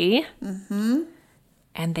entry. Mm-hmm.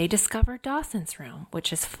 And they discover Dawson's room,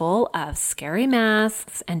 which is full of scary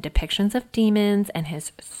masks and depictions of demons, and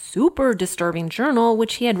his super disturbing journal,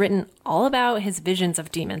 which he had written all about his visions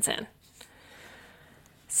of demons in.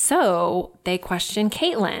 So they question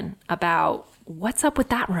Caitlin about what's up with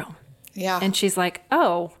that room. Yeah. And she's like,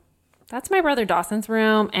 oh, that's my brother Dawson's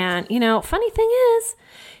room. And, funny thing is,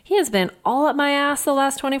 he has been all up my ass the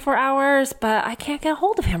last 24 hours, but I can't get a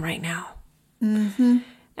hold of him right now. Mm-hmm.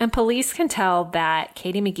 And police can tell that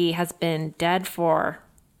Katie McGee has been dead for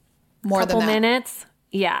a couple minutes.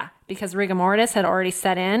 Yeah, because rigor mortis had already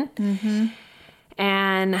set in. Mm-hmm.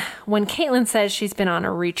 And when Caitlin says she's been on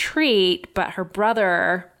a retreat, but her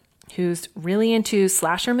brother, who's really into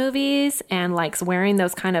slasher movies and likes wearing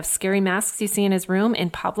those kind of scary masks you see in his room in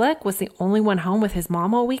public, was the only one home with his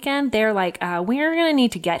mom all weekend, they're like, we're going to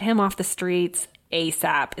need to get him off the streets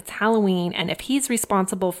ASAP. It's Halloween, and if he's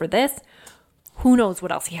responsible for this, who knows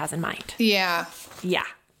what else he has in mind. Yeah. Yeah.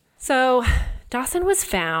 So Dawson was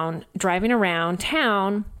found driving around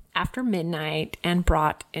town after midnight and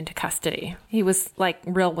brought into custody. He was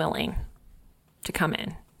real willing to come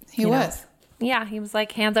in. He was. Yeah, he was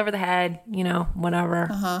like, hands over the head, whatever.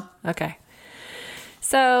 Uh-huh. Okay.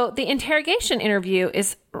 So the interrogation interview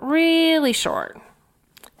is really short.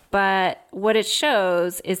 But what it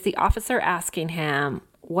shows is the officer asking him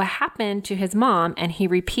what happened to his mom, and he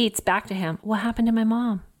repeats back to him, what happened to my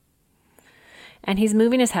mom? And he's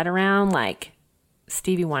moving his head around like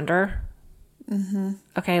Stevie Wonder. Mm-hmm.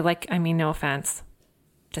 Okay, no offense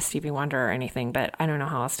to Stevie Wonder or anything, but I don't know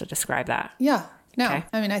how else to describe that. Yeah, no. Okay.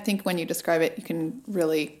 I think when you describe it, you can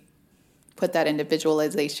really put that into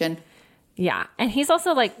visualization. Yeah, and he's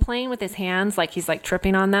also like playing with his hands, like he's like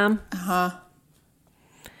tripping on them. Uh-huh.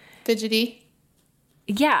 Fidgety?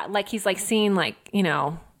 Yeah, like he's like seeing like,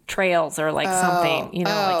 trails or like something,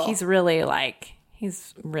 like he's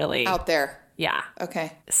really out there. Yeah.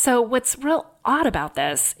 Okay. So what's real odd about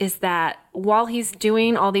this is that while he's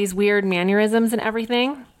doing all these weird mannerisms and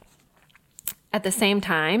everything, at the same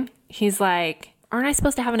time, he's like, aren't I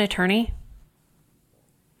supposed to have an attorney?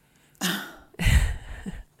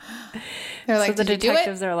 They're like, so the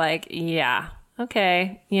detectives are like, yeah.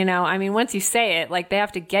 Okay. Once you say it, like they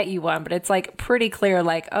have to get you one, but it's like pretty clear,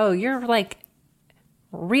 like, oh, you're like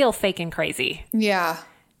real faking crazy. Yeah.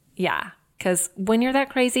 Yeah. Because when you're that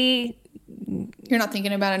crazy, you're not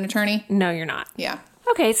thinking about an attorney? No, you're not. Yeah.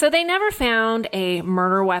 Okay. So they never found a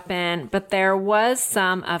murder weapon, but there was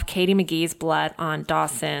some of Katie McGee's blood on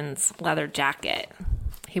Dawson's leather jacket.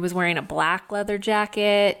 He was wearing a black leather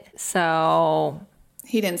jacket. So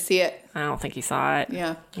he didn't see it. I don't think he saw it.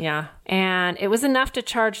 Yeah. Yeah. And it was enough to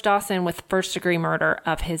charge Dawson with first-degree murder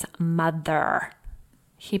of his mother.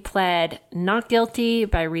 He pled not guilty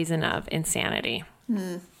by reason of insanity.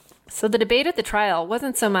 So the debate at the trial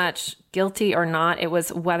wasn't so much guilty or not, it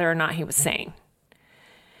was whether or not he was sane.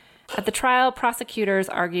 At the trial, prosecutors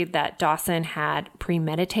argued that Dawson had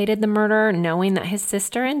premeditated the murder, knowing that his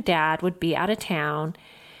sister and dad would be out of town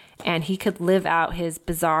and he could live out his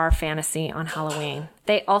bizarre fantasy on Halloween.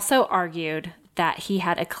 They also argued that he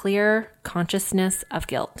had a clear consciousness of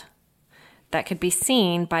guilt that could be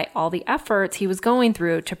seen by all the efforts he was going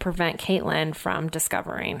through to prevent Caitlin from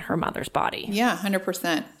discovering her mother's body. Yeah,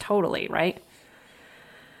 100%. Totally, right?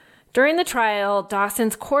 During the trial,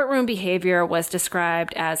 Dawson's courtroom behavior was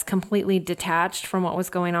described as completely detached from what was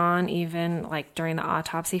going on. Even like during the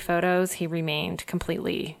autopsy photos, he remained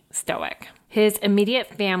completely stoic. His immediate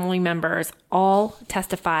family members all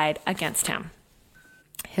testified against him.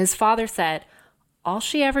 His father said, all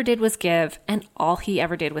she ever did was give, and all he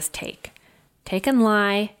ever did was take. Take and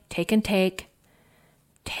lie, take and take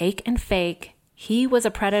and fake. He was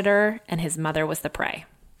a predator, and his mother was the prey.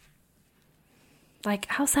 Like,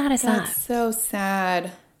 how sad is that? That's so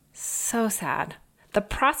sad. So sad. The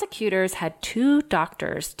prosecutors had 2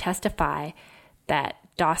 doctors testify that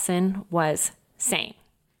Dawson was sane.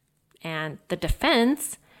 And the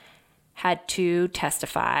defense had to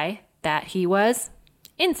testify that he was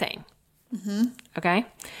insane. Mm-hmm. Okay?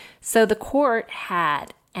 So the court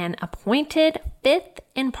had an appointed 5th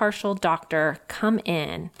impartial doctor come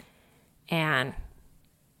in, and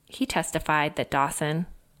he testified that Dawson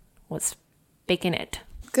was faking it.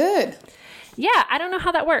 Good. Yeah, I don't know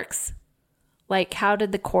how that works. Like, how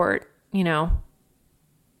did the court, I don't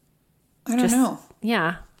know.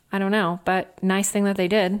 Yeah, I don't know. But nice thing that they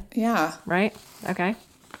did. Yeah. Right? Okay.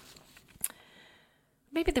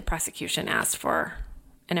 Maybe the prosecution asked for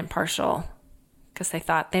an impartial because they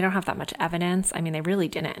thought they don't have that much evidence. I mean, they really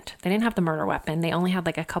didn't. They didn't have the murder weapon. They only had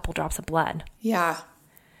like a couple drops of blood. Yeah.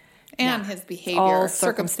 And his behavior. All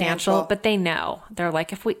circumstantial. But they know. They're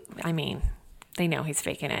like, they know he's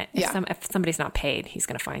faking it. If somebody's not paid, he's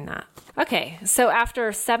going to find that. Okay, so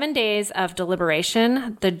after 7 days of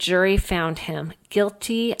deliberation, the jury found him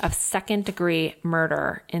guilty of second-degree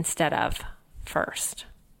murder instead of first.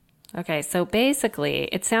 Okay, so basically,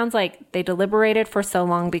 it sounds like they deliberated for so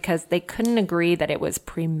long because they couldn't agree that it was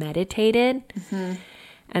premeditated. Mm-hmm.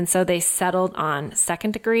 And so they settled on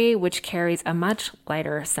second degree, which carries a much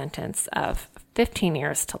lighter sentence of 15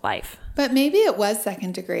 years to life. But maybe it was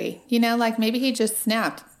second degree. Maybe he just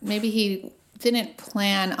snapped. Maybe he didn't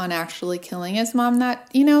plan on actually killing his mom.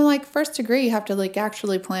 First degree, you have to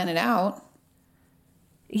actually plan it out.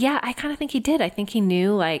 Yeah, I kind of think he did. I think he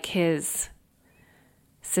knew his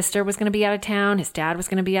sister was going to be out of town. His dad was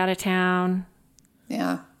going to be out of town.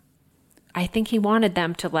 Yeah. I think he wanted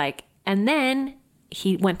them to and then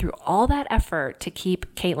he went through all that effort to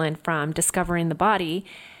keep Caitlin from discovering the body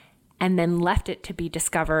and then left it to be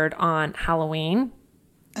discovered on Halloween.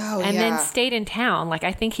 Oh, and then stayed in town.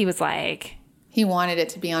 I think he was he wanted it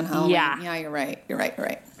to be on Halloween. Yeah. You're right.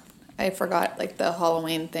 I forgot, the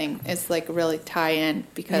Halloween thing is, really tie in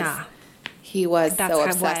because he was so obsessed with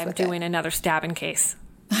it. That's why I'm doing another stabbing case.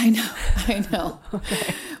 I know.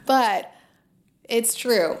 Okay. But it's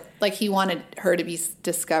true. Like, he wanted her to be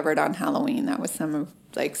discovered on Halloween. That was some of,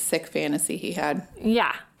 like, sick fantasy he had.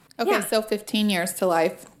 Yeah. Okay, Yeah. so 15 years to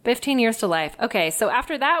life. 15 years to life. Okay, so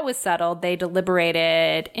after that was settled, they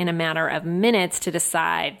deliberated in a matter of minutes to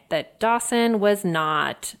decide that Dawson was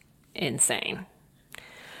not insane.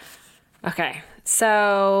 Okay,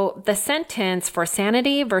 so the sentence for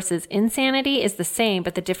sanity versus insanity is the same,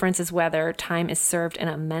 but the difference is whether time is served in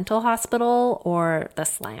a mental hospital or the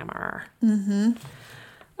slammer. Mm-hmm.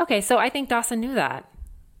 Okay, so I think Dawson knew that.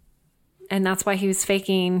 And that's why he was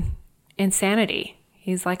faking insanity.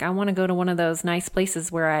 He's like, I want to go to one of those nice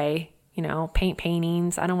places where I, paint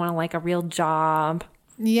paintings. I don't want to like a real job.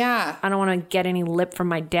 Yeah. I don't want to get any lip from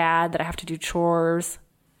my dad that I have to do chores.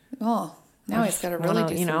 Oh, now he's got to really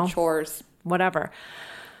do some chores. Whatever.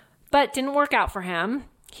 But didn't work out for him.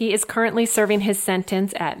 He is currently serving his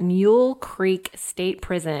sentence at Mule Creek State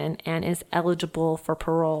Prison and is eligible for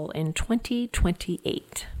parole in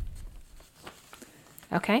 2028.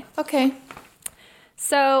 Okay? Okay.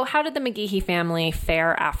 So how did the McGehee family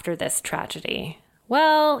fare after this tragedy?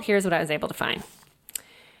 Well, here's what I was able to find.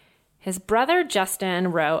 His brother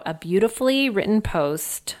Justin wrote a beautifully written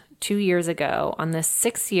post 2 years ago on the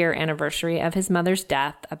 6-year anniversary of his mother's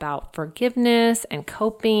death about forgiveness and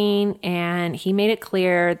coping, and he made it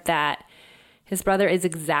clear that his brother is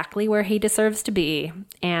exactly where he deserves to be,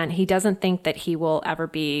 and he doesn't think that he will ever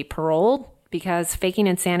be paroled because faking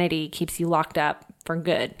insanity keeps you locked up for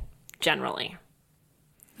good, generally.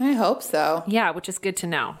 I hope so. Yeah, which is good to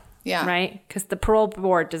know. Yeah. Right? Because the parole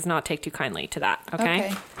board does not take too kindly to that,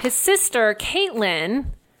 okay? His sister, Caitlin,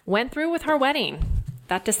 went through with her wedding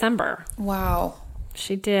that December. Wow.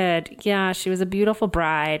 She did. Yeah, she was a beautiful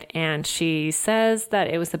bride, and she says that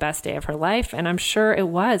it was the best day of her life, and I'm sure it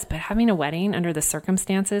was, but having a wedding under the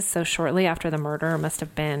circumstances so shortly after the murder must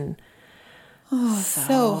have been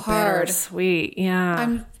so hard. Sweet,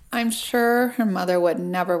 yeah. I'm sure her mother would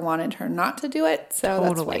never wanted her not to do it, so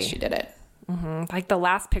Totally. that's why she did it. Mm-hmm. Like the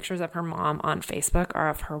last pictures of her mom on Facebook are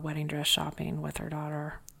of her wedding dress shopping with her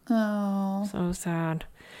daughter. Oh. So sad.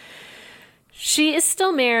 She is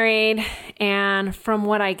still married, and from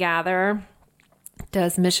what I gather,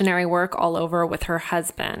 does missionary work all over with her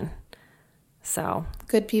husband. So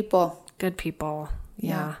Good people. good people.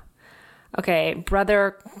 Yeah. Okay,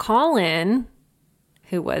 brother Colin,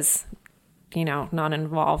 who was, not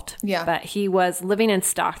involved. Yeah. But he was living in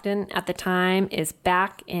Stockton at the time, is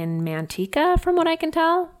back in Manteca, from what I can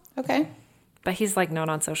tell. Okay. But he's like not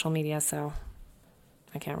on social media, so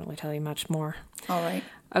I can't really tell you much more. All right.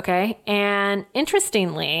 Okay. And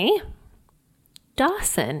interestingly,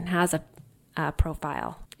 Dawson has a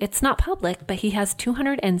profile. It's not public, but he has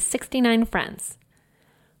 269 friends,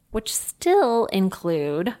 which still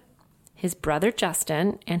include his brother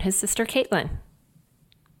Justin and his sister Caitlin.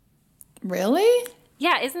 Really?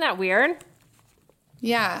 Yeah, isn't that weird?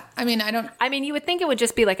 Yeah. I mean, You would think it would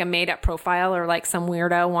just be like a made-up profile or like some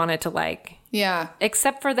weirdo wanted to like... Yeah.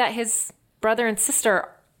 Except for that his brother and sister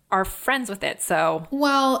are friends with it, so...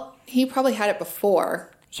 Well, he probably had it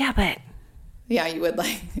before. Yeah, but... Yeah, you would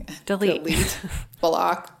like... Delete.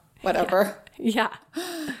 Block. Whatever. Yeah.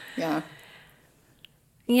 Yeah.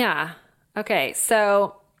 Yeah. Okay,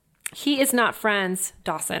 so... He is not friends,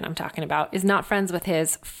 Dawson I'm talking about, is not friends with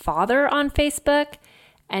his father on Facebook,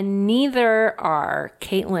 and neither are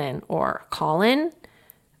Caitlin or Colin,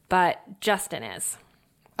 but Justin is.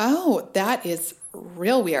 Oh, that is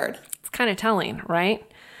real weird. It's kind of telling, right?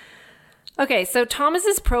 Okay, so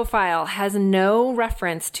Thomas's profile has no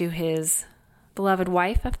reference to his beloved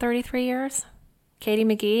wife of 33 years, Katie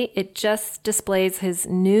McGee. It just displays his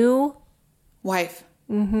new wife.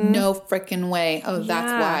 Mm-hmm. No freaking way. Oh,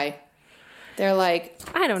 that's why. They're like,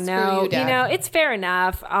 I don't know. It's fair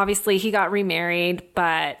enough. Obviously, he got remarried,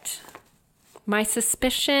 but my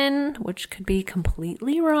suspicion, which could be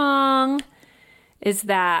completely wrong, is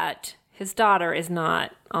that his daughter is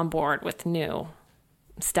not on board with new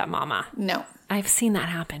stepmama. No. I've seen that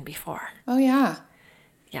happen before. Oh, yeah.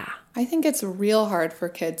 Yeah. I think it's real hard for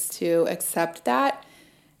kids to accept that.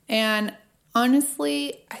 And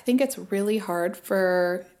honestly, I think it's really hard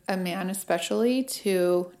for a man especially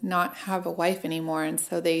to not have a wife anymore. And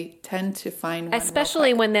so they tend to find one.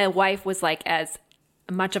 Especially when the wife was like as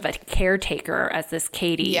much of a caretaker as this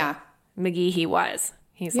Katie McGehee was.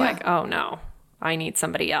 He's like, oh no, I need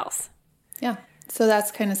somebody else. Yeah. So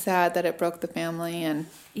that's kind of sad that it broke the family. And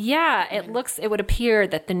yeah, it would appear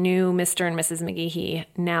that the new Mr. and Mrs. McGehee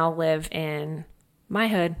now live in my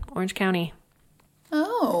hood, Orange County.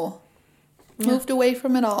 Oh, moved away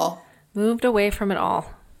from it all. Moved away from it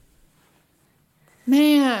all.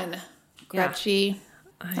 Man, Gretchy.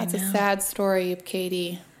 That's a sad story of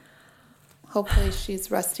Katie. Hopefully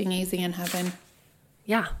she's resting easy in heaven.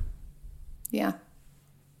 Yeah. Yeah.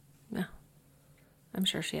 Yeah. I'm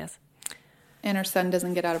sure she is. And her son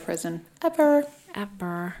doesn't get out of prison. Ever.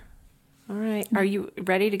 Ever. All right. Are you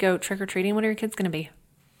ready to go trick-or-treating? What are your kids going to be?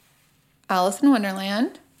 Alice in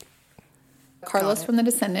Wonderland. Carlos from The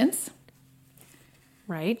Descendants.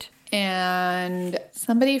 Right. And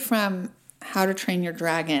somebody from How to Train Your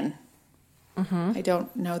Dragon. Mm-hmm. I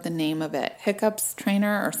don't know the name of it. Hiccup's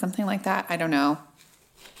trainer or something like that. I don't know.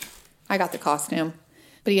 I got the costume.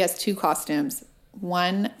 But he has 2 costumes.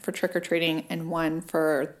 One for trick-or-treating and one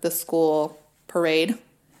for the school parade.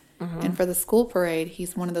 Mm-hmm. And for the school parade,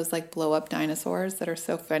 he's one of those like blow-up dinosaurs that are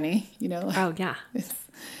so funny. You know? Oh, yeah.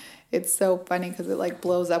 It's so funny because it like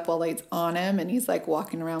blows up while it's on him. And he's like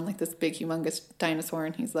walking around like this big, humongous dinosaur.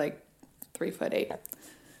 And he's like 3'8".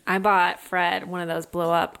 I bought Fred one of those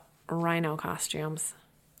blow-up rhino costumes.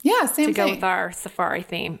 Yeah, same thing. To go with our safari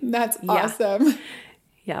theme. That's awesome.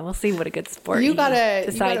 Yeah, we'll see what a good sport you gotta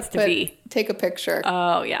decides to be. Take a picture.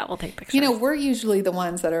 Oh, yeah, we'll take pictures. You know, we're usually the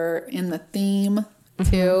ones that are in the theme,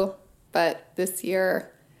 too. But this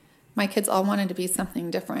year, my kids all wanted to be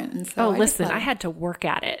something different. And so I had to work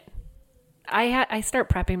at it. I start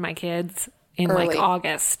prepping my kids in early. like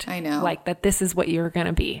August. I know. Like that this is what you're going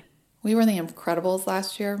to be. We were the Incredibles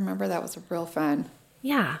last year. Remember? That was real fun.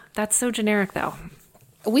 Yeah, that's so generic, though.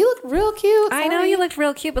 We looked real cute. Sorry. I know you looked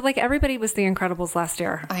real cute, but like everybody was the Incredibles last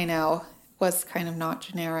year. I know. It was kind of not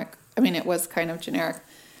generic. I mean, it was kind of generic.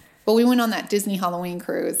 But we went on that Disney Halloween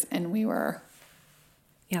cruise, and we were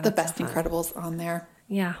the best so Incredibles on there.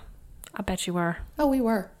 Yeah, I bet you were. Oh, we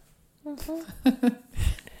were. Mm-hmm.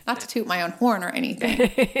 Not to toot my own horn or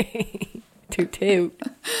anything. Toot toot.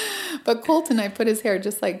 But Colton, I put his hair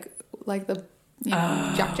just like the,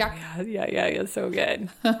 Jack. Yeah, so good.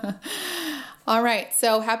 All right,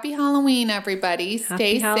 so happy Halloween, everybody.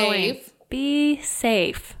 Stay safe. Be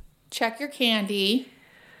safe. Check your candy.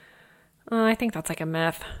 I think that's like a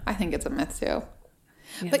myth. I think it's a myth, too.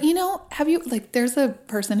 Yeah. But, there's a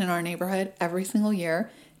person in our neighborhood every single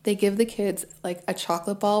year. They give the kids, like, a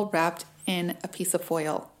chocolate ball wrapped in a piece of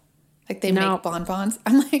foil. Like, they make bonbons.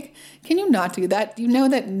 I'm like, can you not do that? You know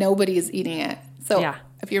that nobody is eating it. So,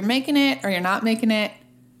 if you're making it or you're not making it,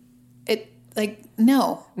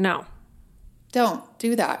 no. No. Don't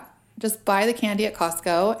do that. Just buy the candy at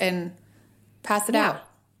Costco and pass it out.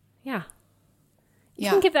 Yeah. You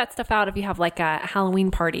can give that stuff out if you have like a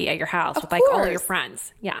Halloween party at your house with like all your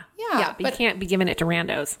friends. Yeah. But you can't be giving it to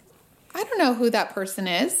randos. I don't know who that person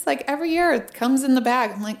is. Like every year it comes in the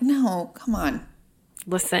bag. I'm like, no, come on.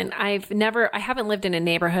 Listen, I haven't lived in a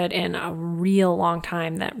neighborhood in a real long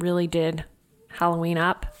time that really did Halloween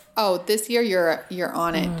up. Oh, this year you're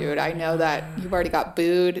on it, dude. I know that you've already got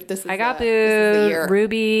booed. I got booed.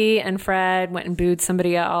 Ruby and Fred went and booed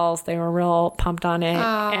somebody else. They were real pumped on it.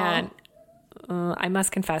 Oh. And I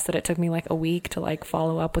must confess that it took me like a week to like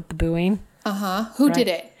follow up with the booing. Who did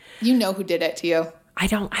it? You know who did it to you. I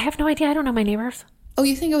have no idea. I don't know my neighbors. Oh,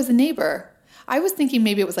 you think it was a neighbor? I was thinking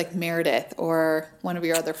maybe it was like Meredith or one of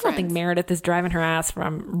your other friends. I don't think Meredith is driving her ass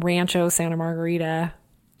from Rancho Santa Margarita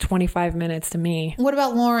 25 minutes to me. What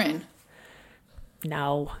about Lauren?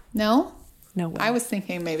 No. No? No way. I was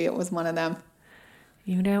thinking maybe it was one of them.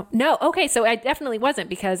 You know? No. Okay, so I definitely wasn't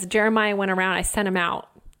because Jeremiah went around. I sent him out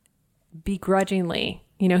begrudgingly.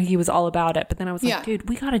 You know, he was all about it. But then I was like, dude,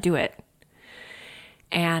 we got to do it.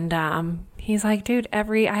 And he's like, dude,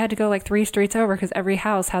 I had to go like 3 streets over because every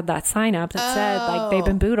house had that sign up that said like they've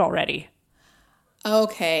been booed already.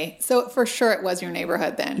 Okay. So for sure it was your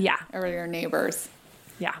neighborhood then. Yeah. Or your neighbors.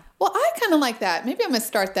 Yeah. Well, I kind of like that. Maybe I'm going to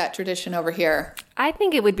start that tradition over here. I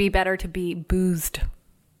think it would be better to be boozed.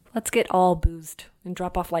 Let's get all boozed and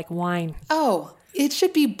drop off like wine. Oh, it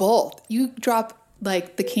should be both. You drop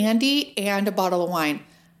like the candy and a bottle of wine.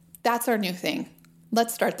 That's our new thing.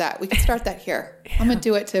 Let's start that. We can start that here. I'm going to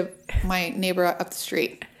do it to my neighbor up the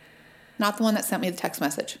street. Not the one that sent me the text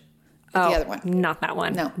message. The other one. Not that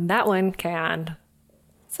one. No. That one can.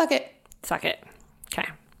 Suck it. Suck it. Okay.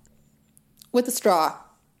 With a straw.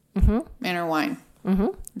 Mm-hmm. And her wine. Mm-hmm.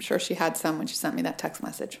 I'm sure she had some when she sent me that text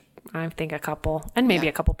message. I think a couple. And maybe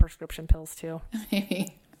a couple prescription pills too.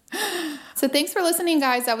 Maybe. So thanks for listening,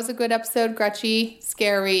 guys. That was a good episode. Gretchy.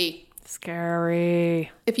 Scary.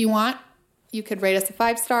 If you want, you could rate us a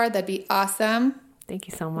 5-star. That'd be awesome. Thank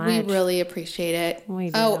you so much. We really appreciate it. We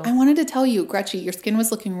do. Oh, I wanted to tell you, Gretchy, your skin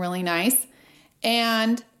was looking really nice.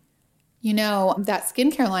 And, you know, that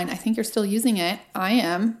skincare line, I think you're still using it. I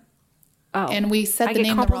am. Oh. And we said the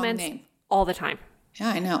wrong name. All the time. Yeah,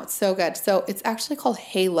 I know. It's so good. So it's actually called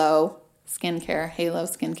Halo Skincare,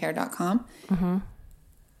 haloskincare.com. Mm-hmm.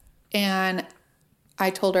 And I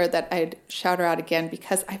told her that I'd shout her out again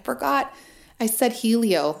because I forgot. I said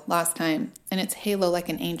Helio last time, and it's halo like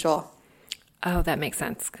an angel. Oh, that makes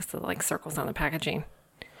sense because the like circles on the packaging.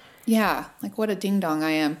 Yeah, like what a ding dong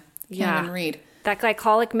I am. Can't even read. That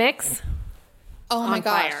glycolic mix. Oh my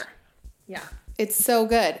gosh. Fire. Yeah. It's so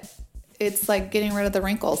good. It's like getting rid of the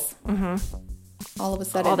wrinkles. Mm-hmm. All of a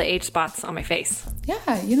sudden. All the age spots on my face.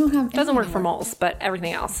 Yeah, you don't have. Doesn't work for moles, but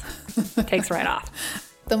everything else takes right off.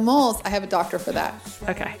 The moles, I have a doctor for that.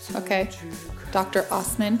 Okay. Dr.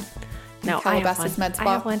 Osman. No, Calabasas Med Spa.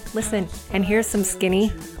 I have one. Listen, and here's some skinny.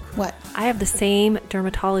 What? I have the same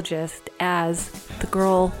dermatologist as the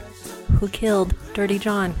girl who killed Dirty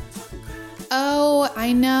John. Oh,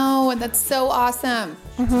 I know. That's so awesome.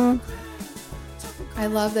 Mm-hmm. I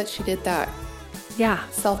love that she did that. Yeah.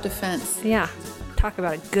 Self-defense. Yeah. Talk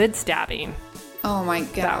about a good stabbing. Oh my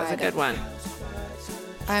God. That was a good one.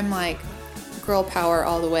 I'm like girl power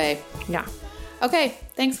all the way. Yeah. Okay.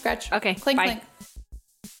 Thanks, Gretch. Okay. Clink, bye. clink.